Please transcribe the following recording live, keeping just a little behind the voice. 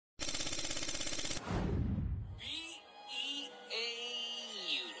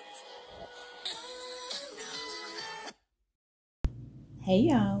Hey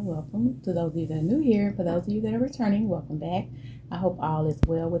y'all, welcome to those of you that are new here. For those of you that are returning, welcome back. I hope all is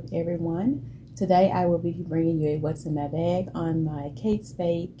well with everyone. Today I will be bringing you a what's in my bag on my Kate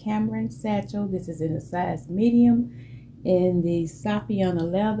Spade Cameron satchel. This is in a size medium in the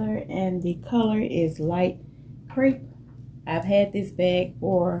Saffiana leather, and the color is light crepe. I've had this bag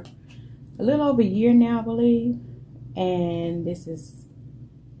for a little over a year now, I believe, and this is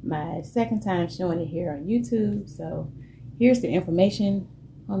my second time showing it here on YouTube. So here's the information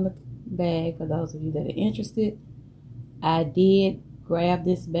on the bag for those of you that are interested. I did grab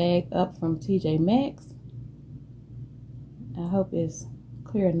this bag up from TJ Maxx. I hope it's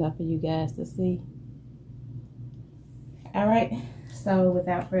clear enough for you guys to see. Alright, so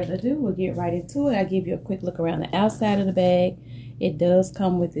without further ado, we'll get right into it. I'll give you a quick look around the outside of the bag. It does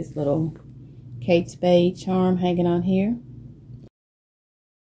come with this little Kate Spade charm hanging on here.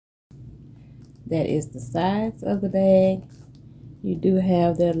 That is the sides of the bag. You do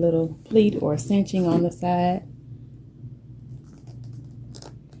have that little pleat or cinching on the side.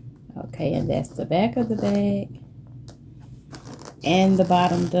 Okay, and that's the back of the bag. And the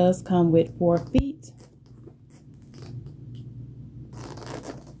bottom does come with 4 feet.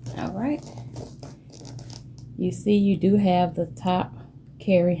 Alright. You see you do have the top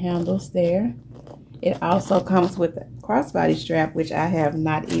carry handles there. It also comes with a crossbody strap, which I have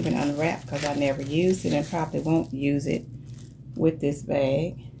not even unwrapped because I never used it and probably won't use it with this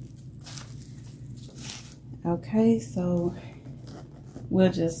bag. Okay, so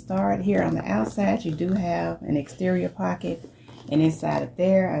we'll just start here on the outside. You do have an exterior pocket, and inside of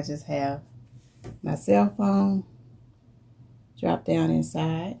there I just have my cell phone drop down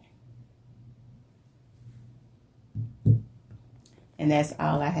inside, and that's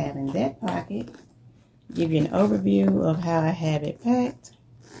all I have in that pocket. Give you an overview of how I have it packed.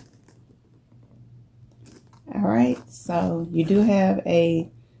 Alright, so you do have a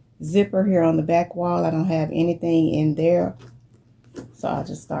zipper here on the back wall. I don't have anything in there, so I'll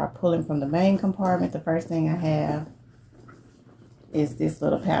just start pulling from the main compartment. The first thing I have is this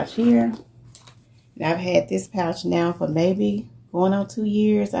little pouch here. And I've had this pouch now for maybe going on 2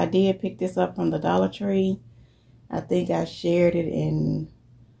 years. I did pick this up from the Dollar Tree. I think I shared it in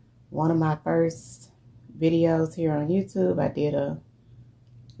one of my first videos here on YouTube. I did a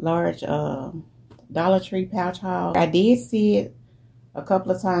large Dollar Tree pouch haul. I did see it a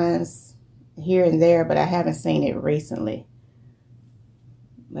couple of times here and there, but I haven't seen it recently.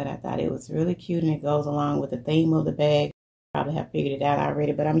 But I thought it was really cute, and it goes along with the theme of the bag. Probably have figured it out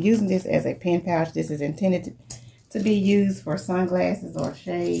already, but I'm using this as a pen pouch. This is intended to be used for sunglasses or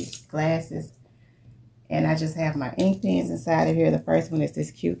shade glasses. And I just have my ink pens inside of here. The first one is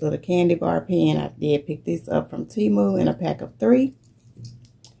this cute little candy bar pen. I did pick this up from Temu in a pack of 3.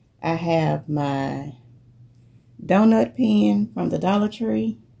 I have my donut pen from the Dollar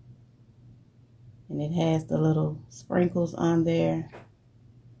Tree. And it has the little sprinkles on there.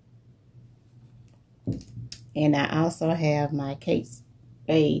 And I also have my Kate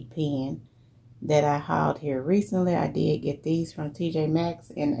Spade pen that I hauled here recently. I did get these from TJ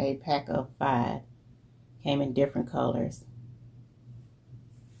Maxx in a pack of 5. Came in different colors.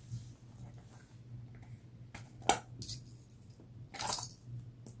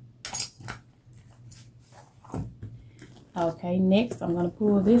 Okay, next I'm going to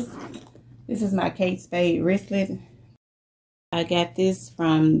pull this. This is my Kate Spade wristlet. I got this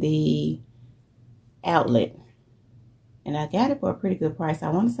from the outlet, and I got it for a pretty good price. I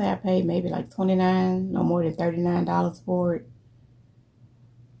want to say I paid maybe like $29, no more than $39 for it.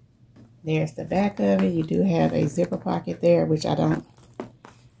 There's the back of it. You do have a zipper pocket there, which I don't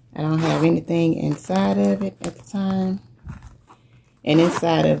have anything inside of it at the time. And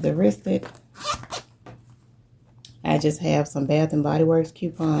inside of the wristlet, I just have some Bath and Body Works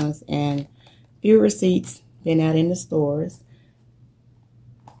coupons and few receipts been out in the stores.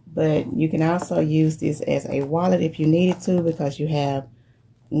 But you can also use this as a wallet if you needed to, because you have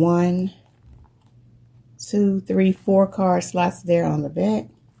 1, 2, 3, 4 card slots there on the back.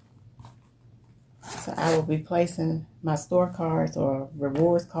 So I will be placing my store cards or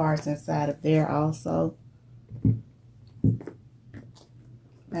rewards cards inside of there also.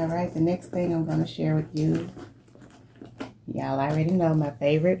 Alright, the next thing I'm going to share with you, y'all already know my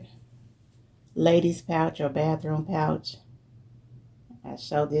favorite ladies pouch or bathroom pouch. I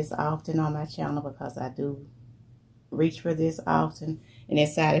show this often on my channel because I do reach for this often. And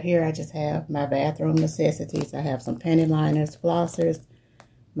inside of here I just have my bathroom necessities. I have some panty liners, flossers,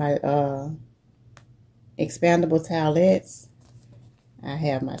 my expandable towelettes. I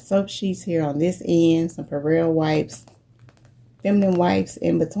have my soap sheets here on this end, some Perel wipes, feminine wipes.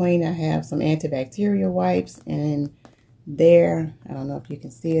 In between I have some antibacterial wipes, and there. I don't know if you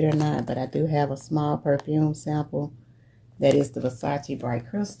can see it or not, but I do have a small perfume sample. That is the Versace Bright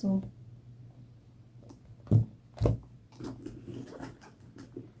Crystal.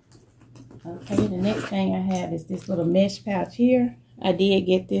 Okay, the next thing I have is this little mesh pouch here. I did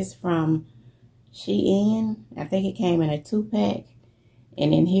get this from Shein. I think it came in a 2-pack.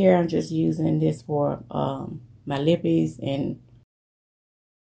 And in here, I'm just using this for my lippies and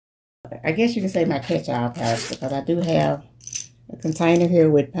I guess you can say my catch-all pouch, because I do have a container here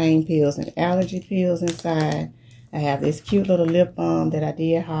with pain pills and allergy pills inside. I have this cute little lip balm that I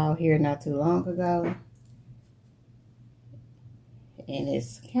did haul here not too long ago. And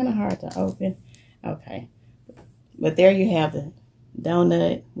it's kind of hard to open. Okay. But there you have the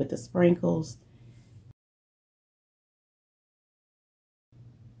donut with the sprinkles.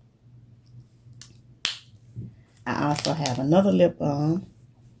 I also have another lip balm.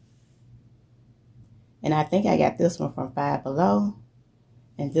 And I think I got this one from Five Below.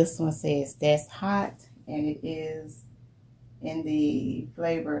 And this one says That's Hot. And it is in the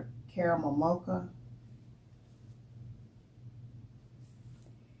flavor Caramel Mocha.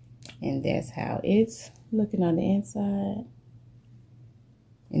 And that's how it's looking on the inside.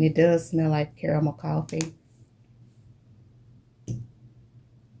 And it does smell like caramel coffee.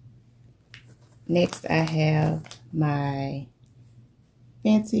 Next, I have my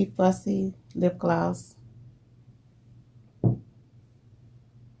Fancy Fussy lip gloss.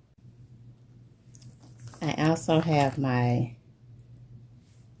 I also have the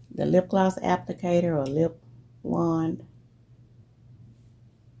lip gloss applicator or lip wand.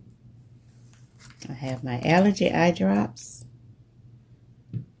 I have my allergy eye drops.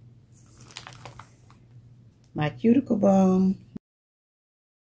 My cuticle balm.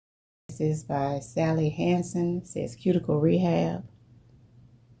 This is by Sally Hansen. It says Cuticle Rehab.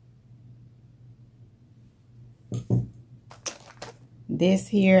 This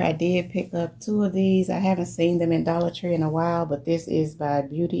here, I did pick up 2 of these. I haven't seen them in Dollar Tree in a while, but this is by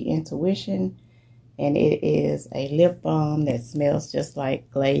Beauty Intuition. And it is a lip balm that smells just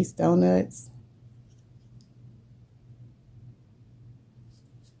like glazed donuts.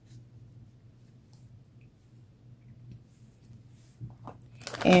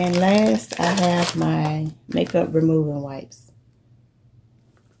 And last, I have my makeup removing wipes.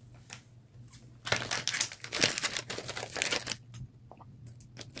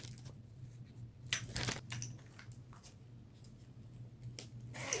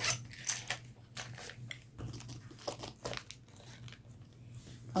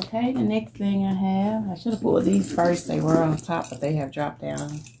 Okay, the next thing I have, I should have pulled these first. They were on top, but they have dropped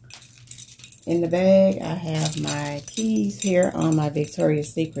down. In the bag, I have my keys here on my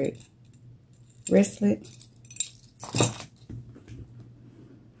Victoria's Secret wristlet.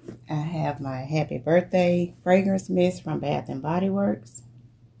 I have my Happy Birthday fragrance mist from Bath and Body Works.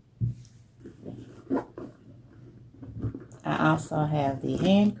 I also have the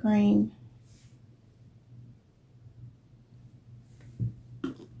hand cream.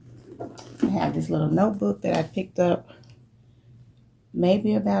 I have this little notebook that I picked up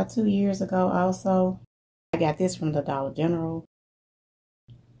maybe about 2 years ago also. I got this from the Dollar General.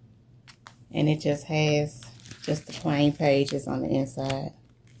 And it just has just the plain pages on the inside.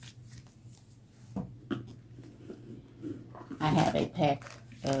 I have a pack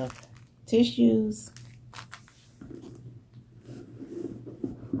of tissues.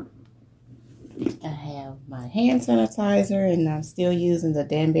 I have my hand sanitizer, and I'm still using the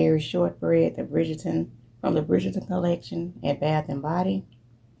Danbury Shortbread, from the Bridgerton collection at Bath and Body.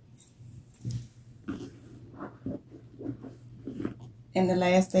 And the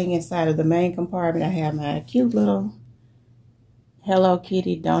last thing inside of the main compartment, I have my cute little Hello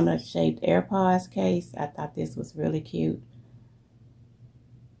Kitty donut shaped AirPods case. I thought this was really cute.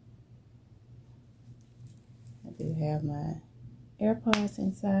 I do have my AirPods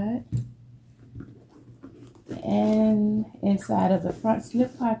inside. And inside of the front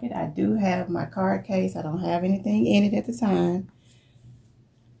slip pocket, I do have my card case. I don't have anything in it at the time.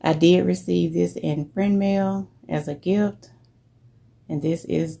 I did receive this in friend mail as a gift. And this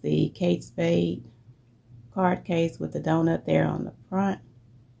is the Kate Spade card case with the donut there on the front.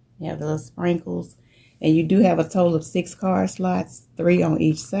 You have the little sprinkles. And you do have a total of 6 card slots, 3 on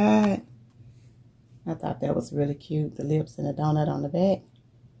each side. I thought that was really cute, the lips and the donut on the back.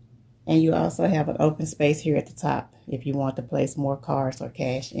 And you also have an open space here at the top if you want to place more cards or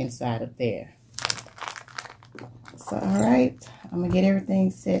cash inside of there. So, all right, I'm going to get everything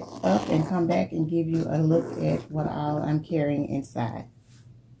set up and come back and give you a look at what all I'm carrying inside.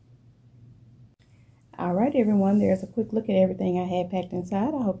 All right, everyone, there's a quick look at everything I had packed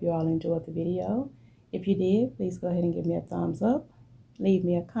inside. I hope you all enjoyed the video. If you did, please go ahead and give me a thumbs up. Leave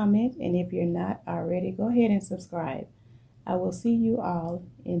me a comment. And if you're not already, go ahead and subscribe. I will see you all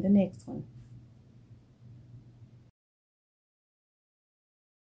in the next one.